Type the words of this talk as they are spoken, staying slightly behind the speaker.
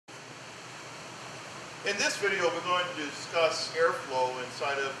In this video, we're going to discuss airflow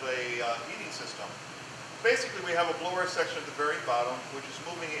inside of a heating system. Basically, we have a blower section at the very bottom, which is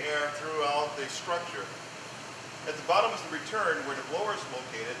moving air throughout the structure. At the bottom is the return, where the blower is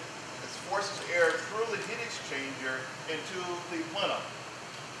located. It forces air through the heat exchanger into the plenum.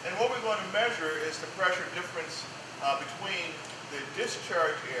 And what we're going to measure is the pressure difference between the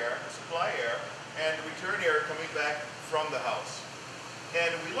discharge air, the supply air, and the return air coming back from the house.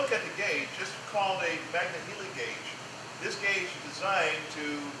 And we look at the gauge, just called a Magna-Healy gauge. This gauge is designed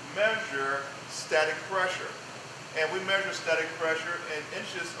to measure static pressure. And we measure static pressure in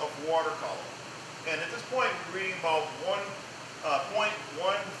inches of water column. And at this point, we're reading about 0.15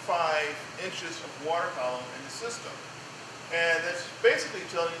 inches of water column in the system. And that's basically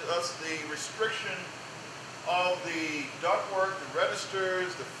telling us the restriction of the ductwork, the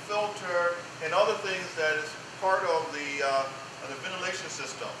registers, the filter, and other things that is part of the ventilation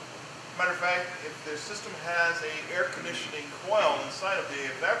system. Matter of fact, if the system has an air conditioning coil inside of the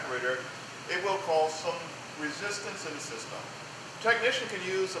evaporator, it will cause some resistance in the system. The technician can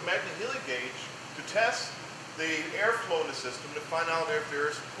use a Magna-Healy gauge to test the airflow in the system to find out if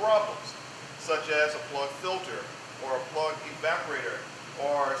there's problems, such as a plugged filter or a plugged evaporator,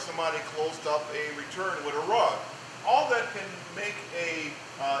 or somebody closed up a return with a rug. All that can make a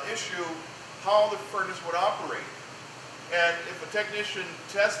issue how the furnace would operate. And if a technician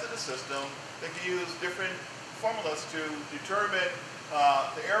tested the system, they can use different formulas to determine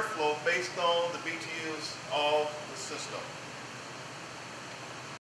the airflow based on the BTUs of the system.